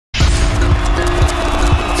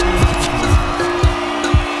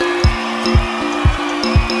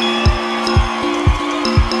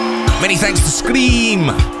thanks to Scream.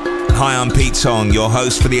 Hi, I'm Pete Tong, your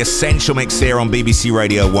host for the Essential Mix here on BBC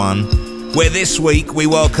Radio 1, where this week we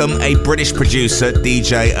welcome a British producer,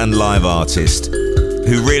 DJ and live artist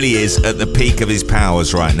who really is at the peak of his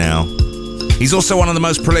powers right now. He's also one of the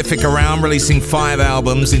most prolific around, releasing 5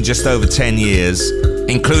 albums in just over 10 years,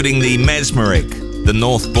 including the Mesmeric, The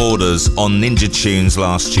North Borders on Ninja Tunes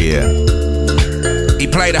last year. He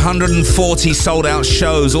played 140 sold-out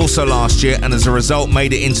shows also last year and as a result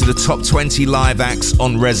made it into the top 20 live acts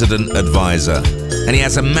on Resident Advisor. And he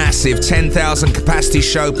has a massive 10,000 capacity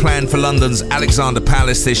show planned for London's Alexander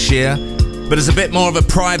Palace this year. But as a bit more of a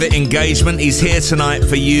private engagement, he's here tonight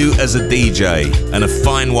for you as a DJ, and a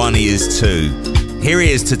fine one he is too. Here he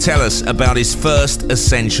is to tell us about his first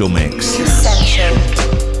Essential mix.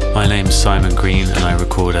 My name's Simon Green and I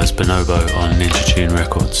record as Bonobo on Ninja Tune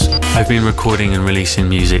Records. I've been recording and releasing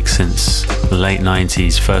music since the late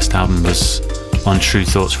 90s. First album was on True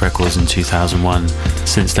Thoughts Records in 2001.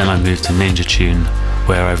 Since then I moved to Ninja Tune,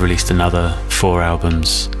 where I've released another 4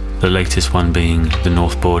 albums. The latest one being The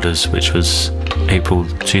North Borders, which was April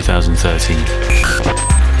 2013.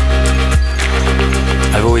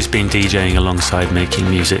 I've always been DJing alongside making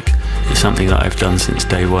music. It's something that I've done since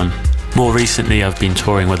day one. More recently, I've been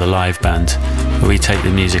touring with a live band, where we take the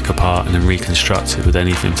music apart and then reconstruct it with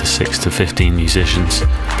anything to 6 to 15 musicians,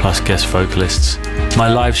 plus guest vocalists.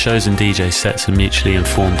 My live shows and DJ sets are mutually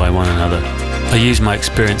informed by one another. I use my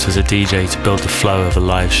experience as a DJ to build the flow of a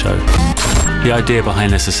live show. The idea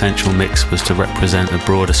behind this Essential mix was to represent a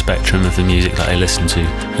broader spectrum of the music that I listen to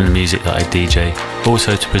and the music that I DJ,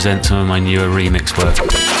 also to present some of my newer remix work.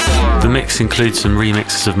 The mix includes some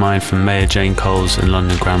remixes of mine from Maya Jane Coles and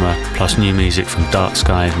London Grammar, plus new music from Dark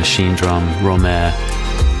Sky, Machine Drum, Romaire,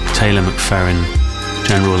 Taylor McFerrin,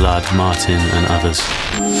 General Ladd, Martin and others.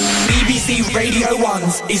 BBC Radio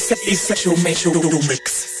 1's Essential Mix.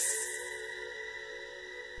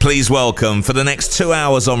 Please welcome, for the next 2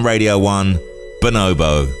 hours on Radio 1,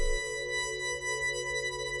 Bonobo.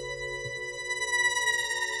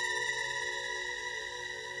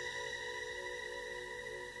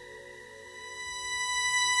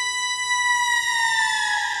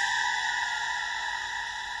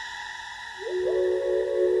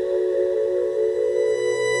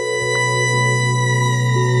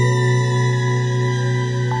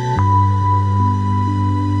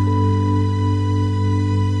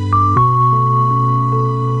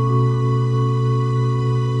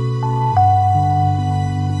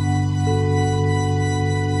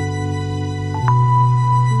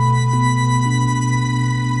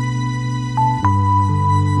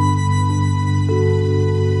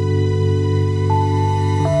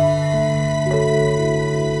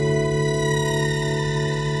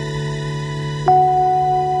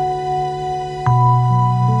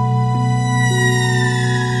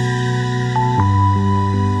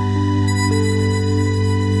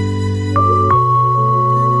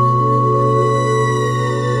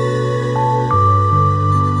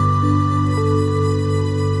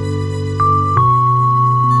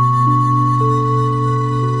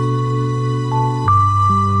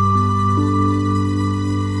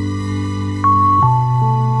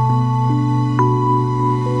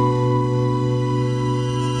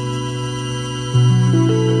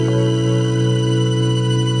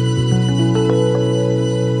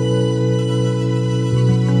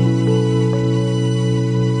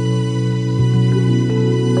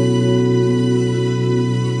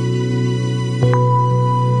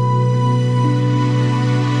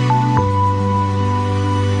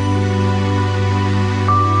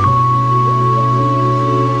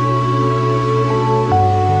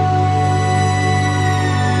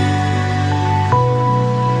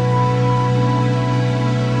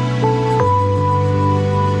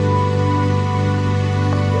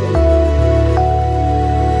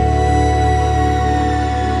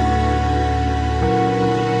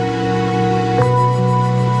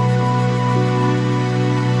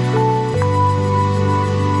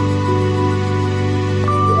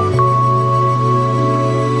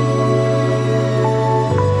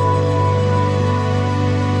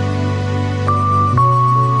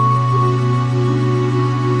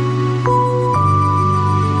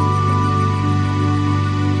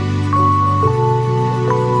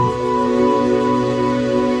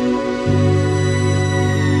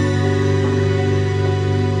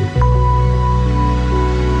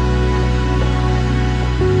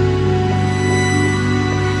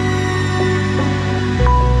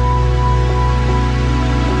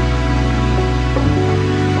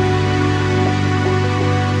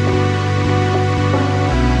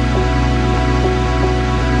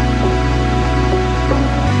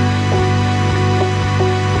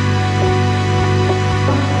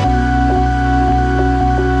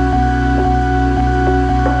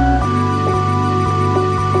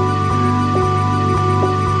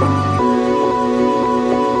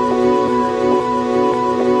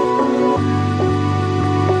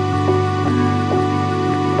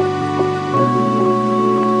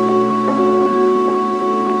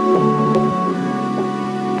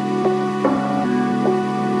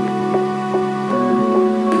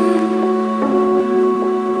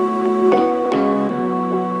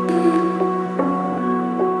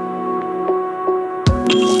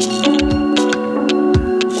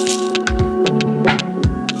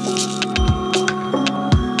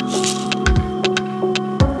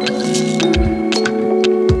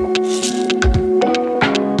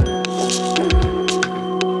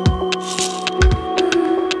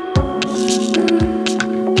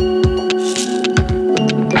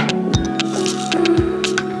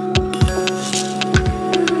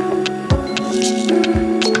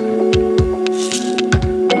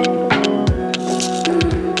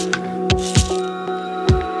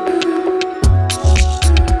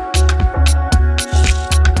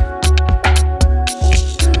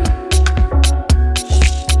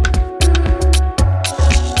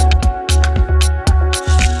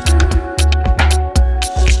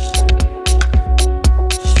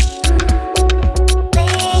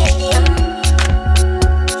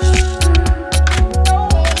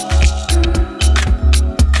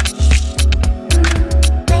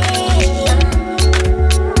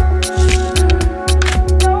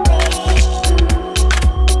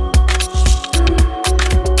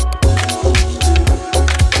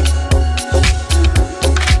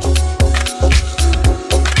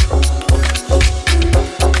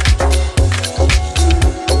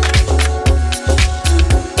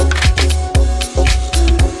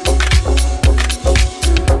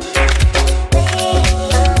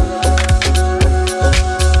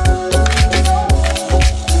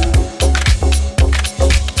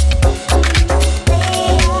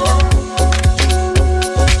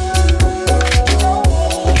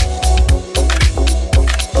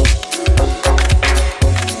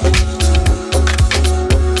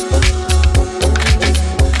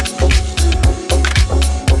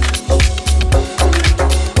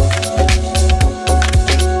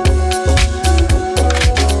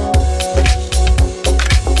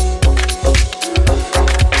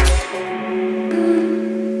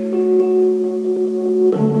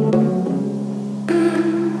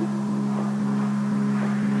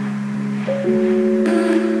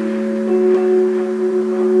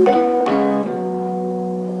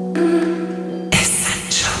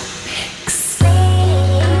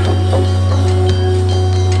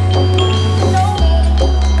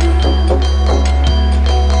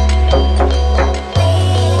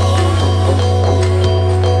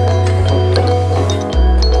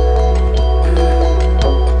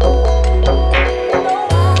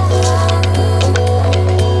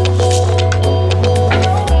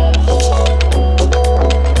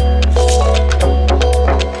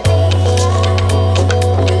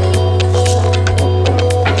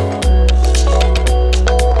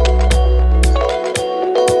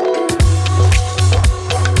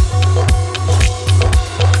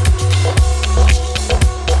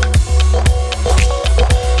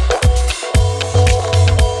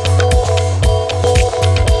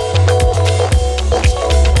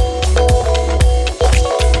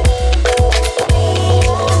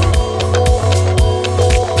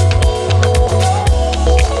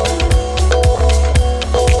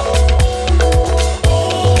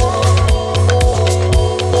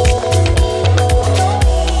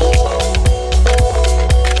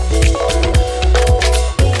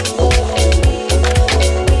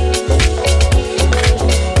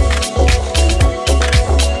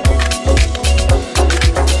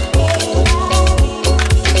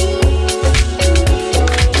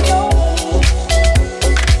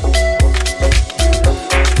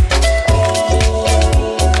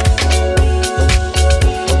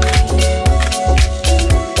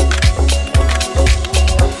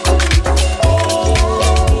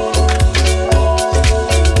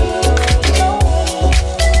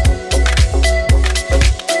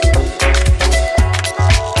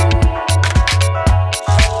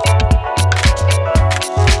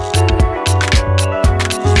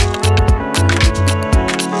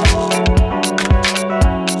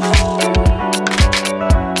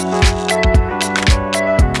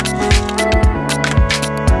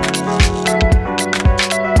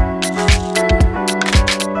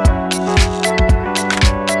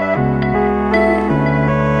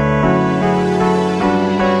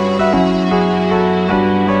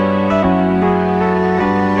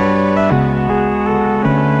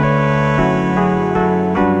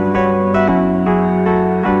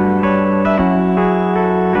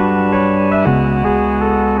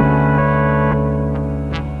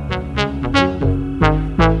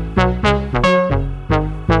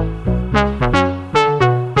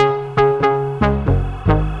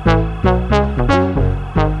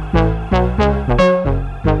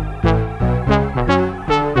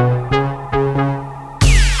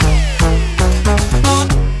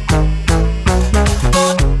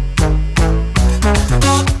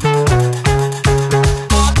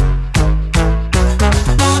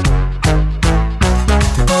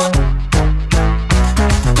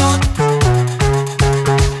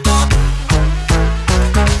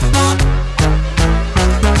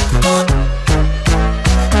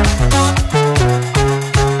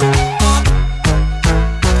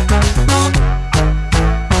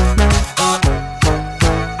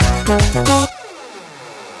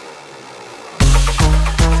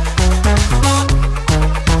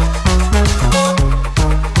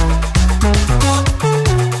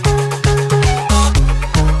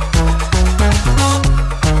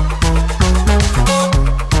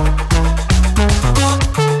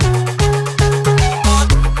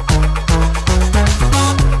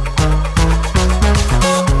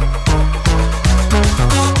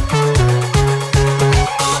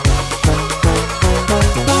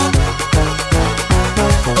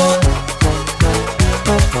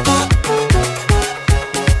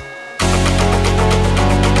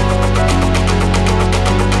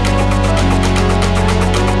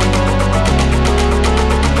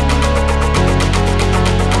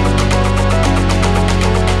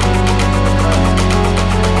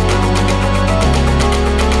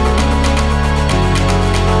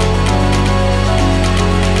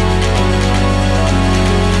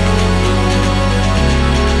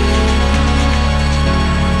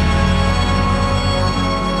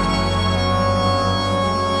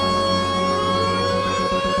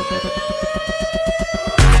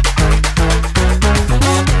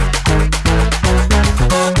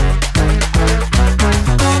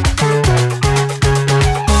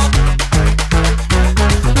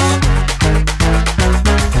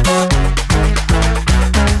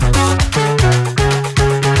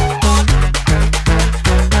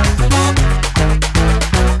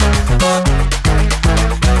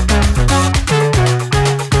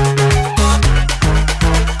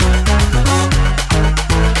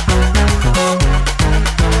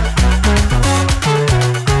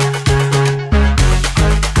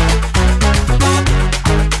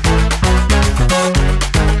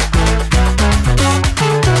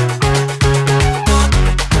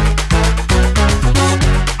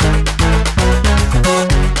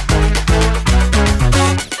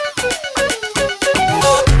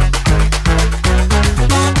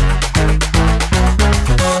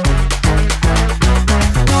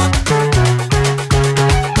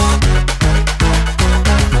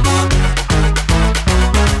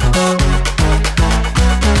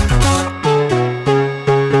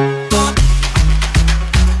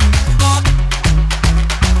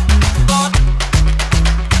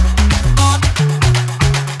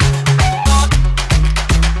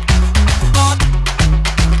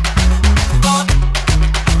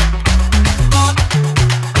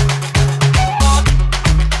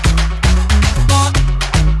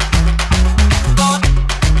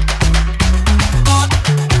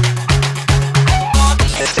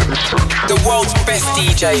 best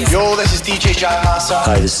DJs. Yo, this is DJ Jack Massa.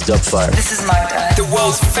 Hi, this is Dubfire. This is Magda. The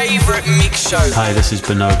world's favourite mix show. Hi, this is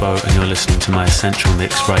Bonobo, and you're listening to my Essential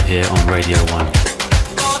Mix right here on Radio 1.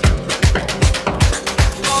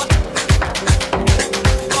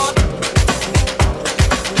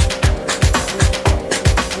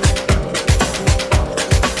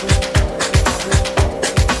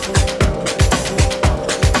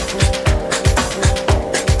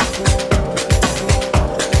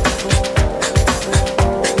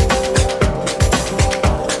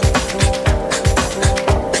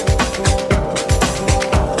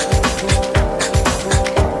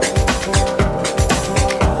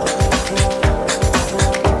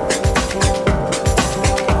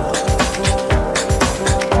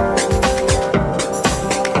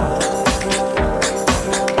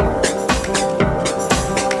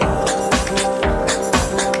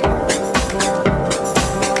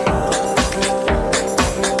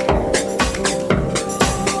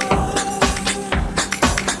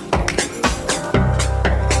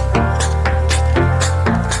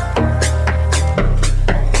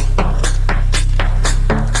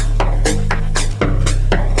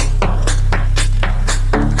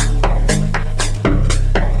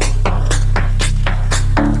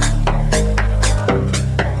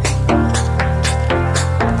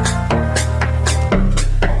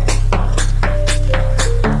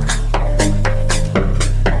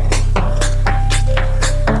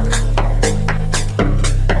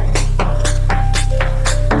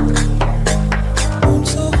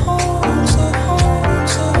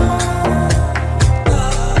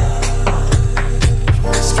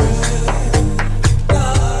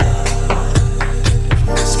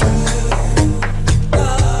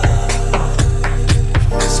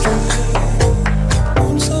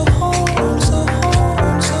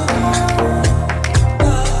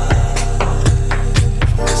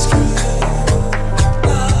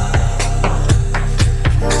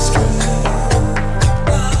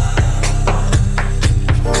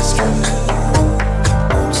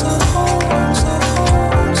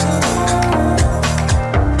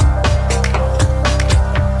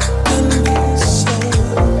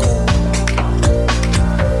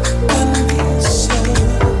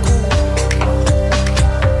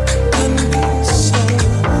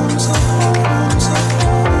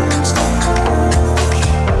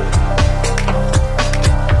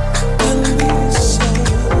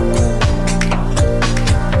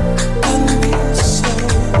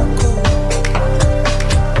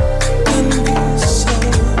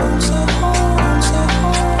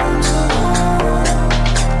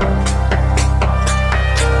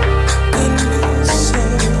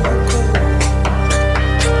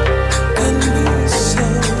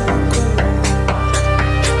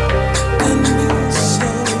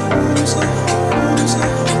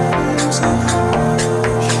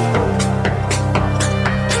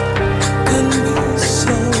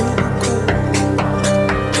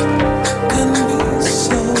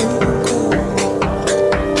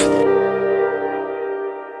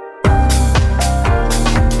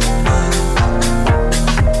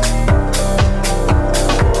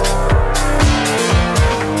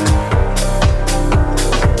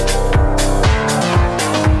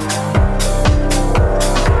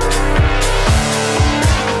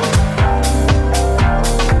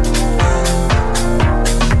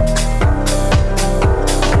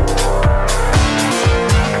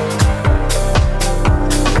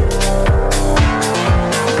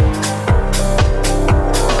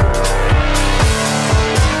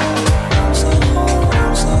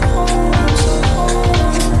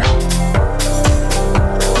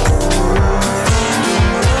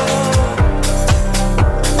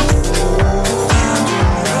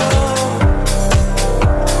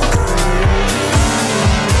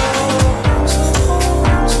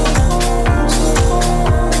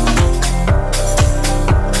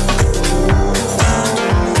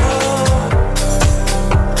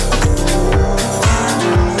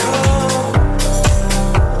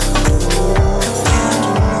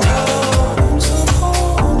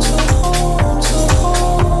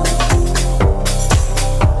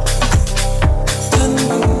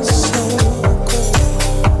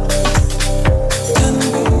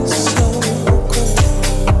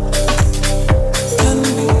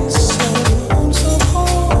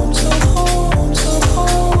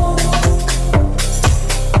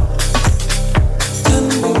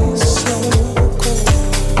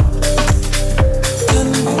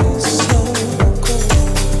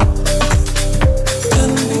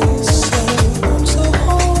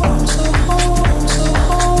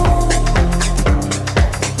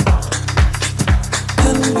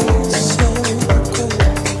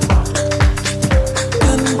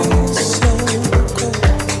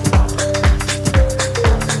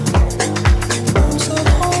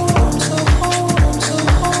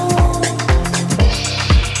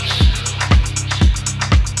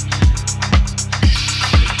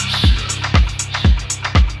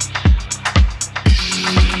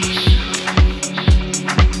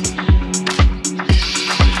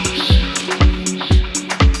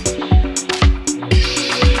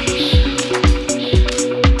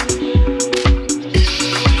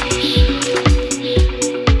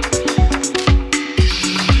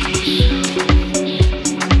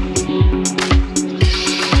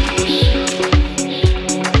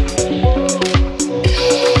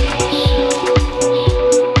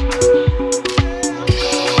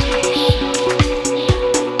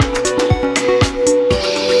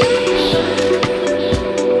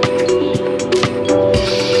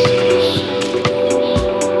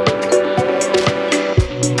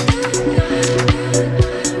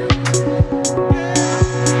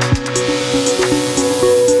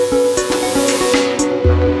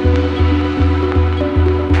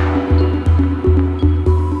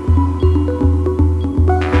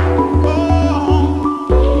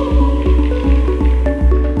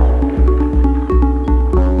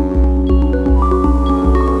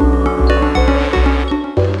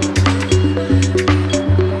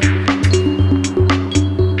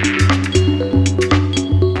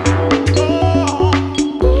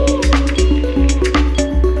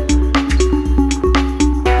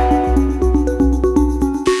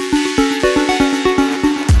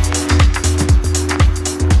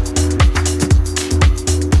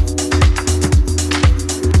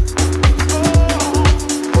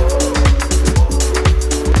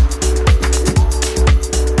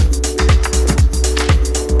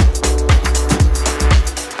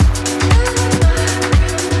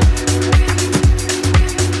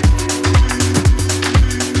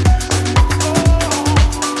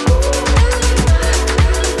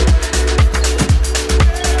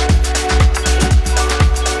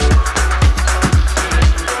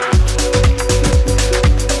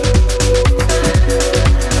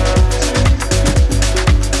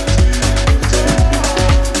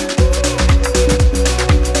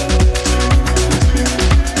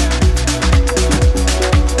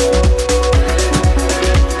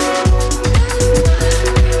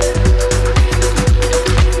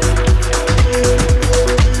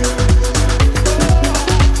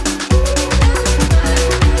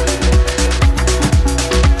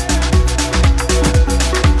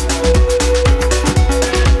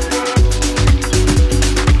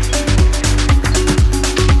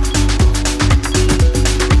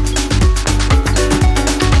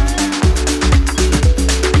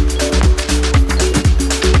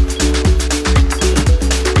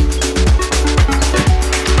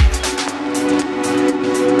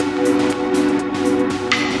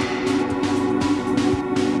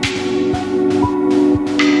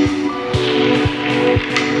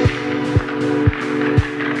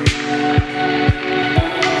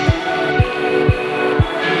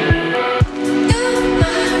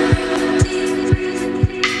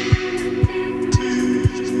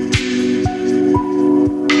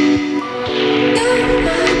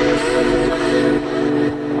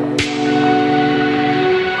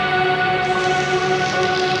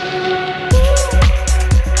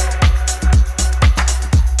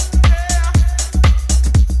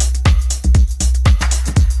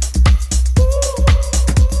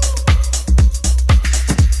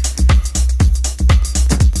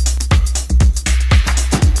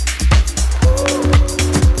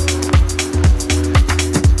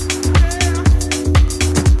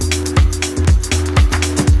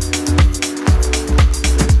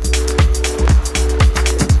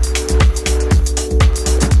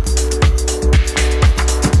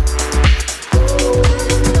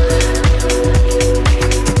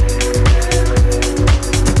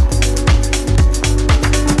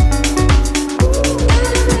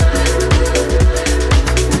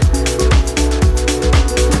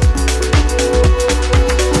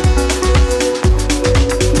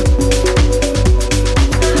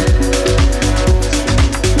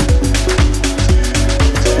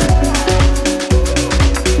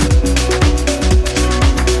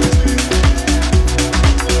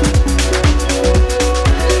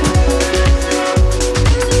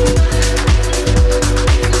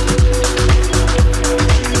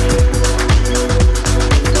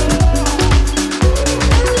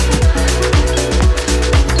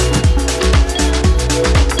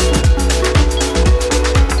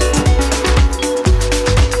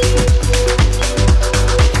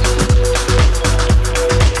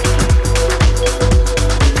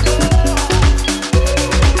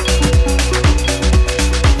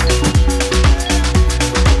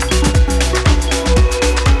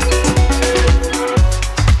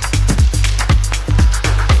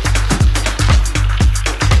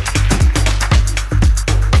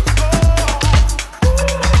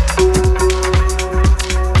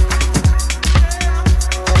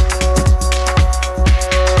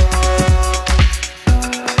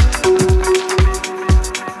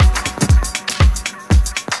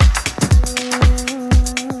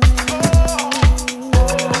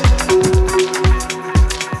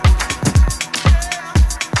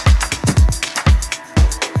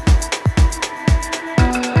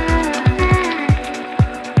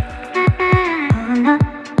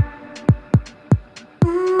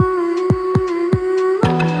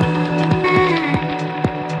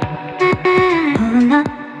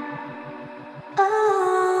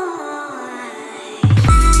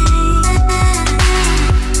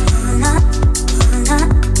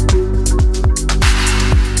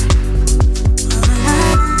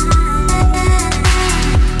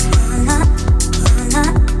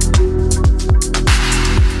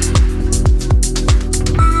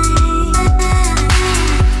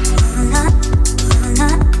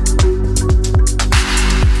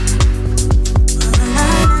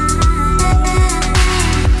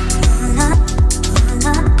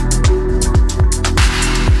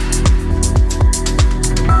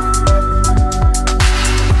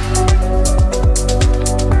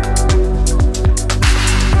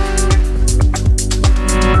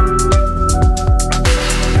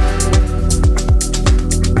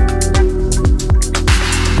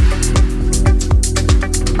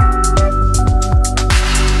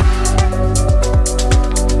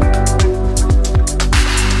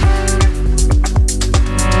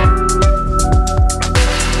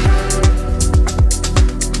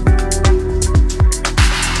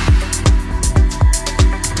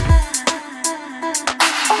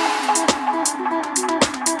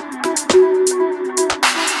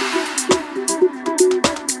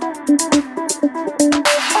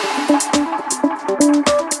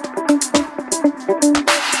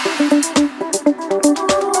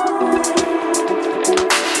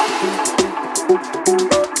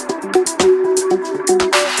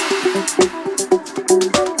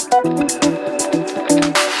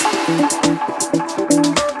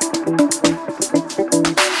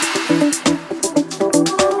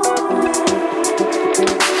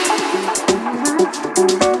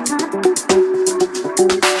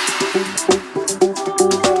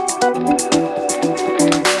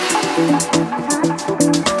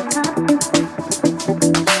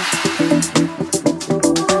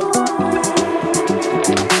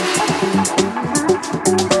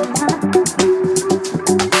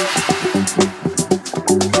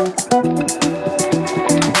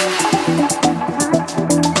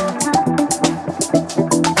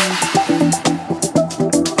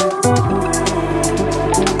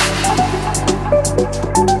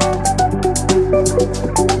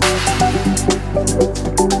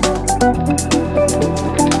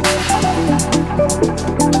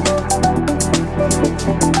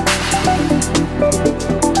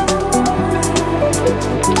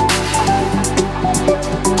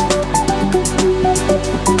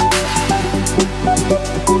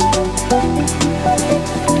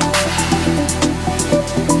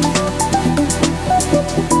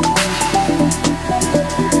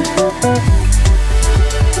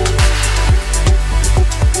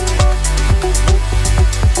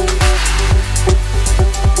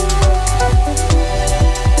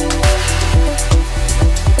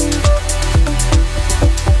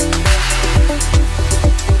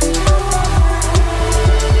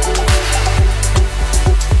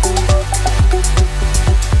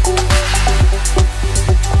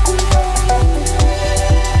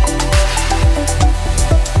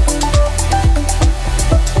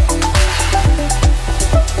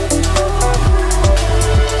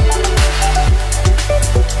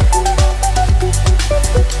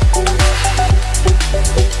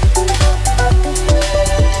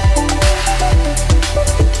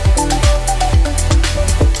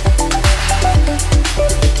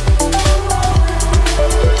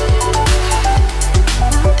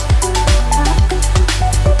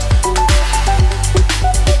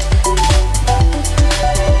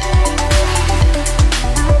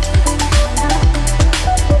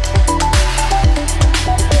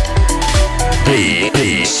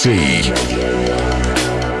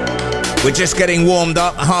 We're just getting warmed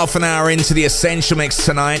up, half an hour into the Essential Mix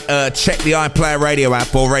tonight. Check the iPlayer Radio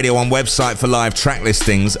app or Radio 1 website for live track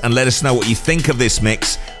listings and let us know what you think of this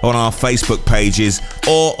mix on our Facebook pages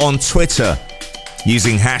or on Twitter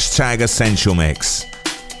using hashtag Essential Mix.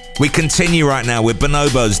 We continue right now with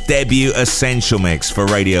Bonobo's debut Essential Mix for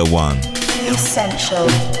Radio 1.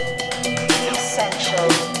 Essential.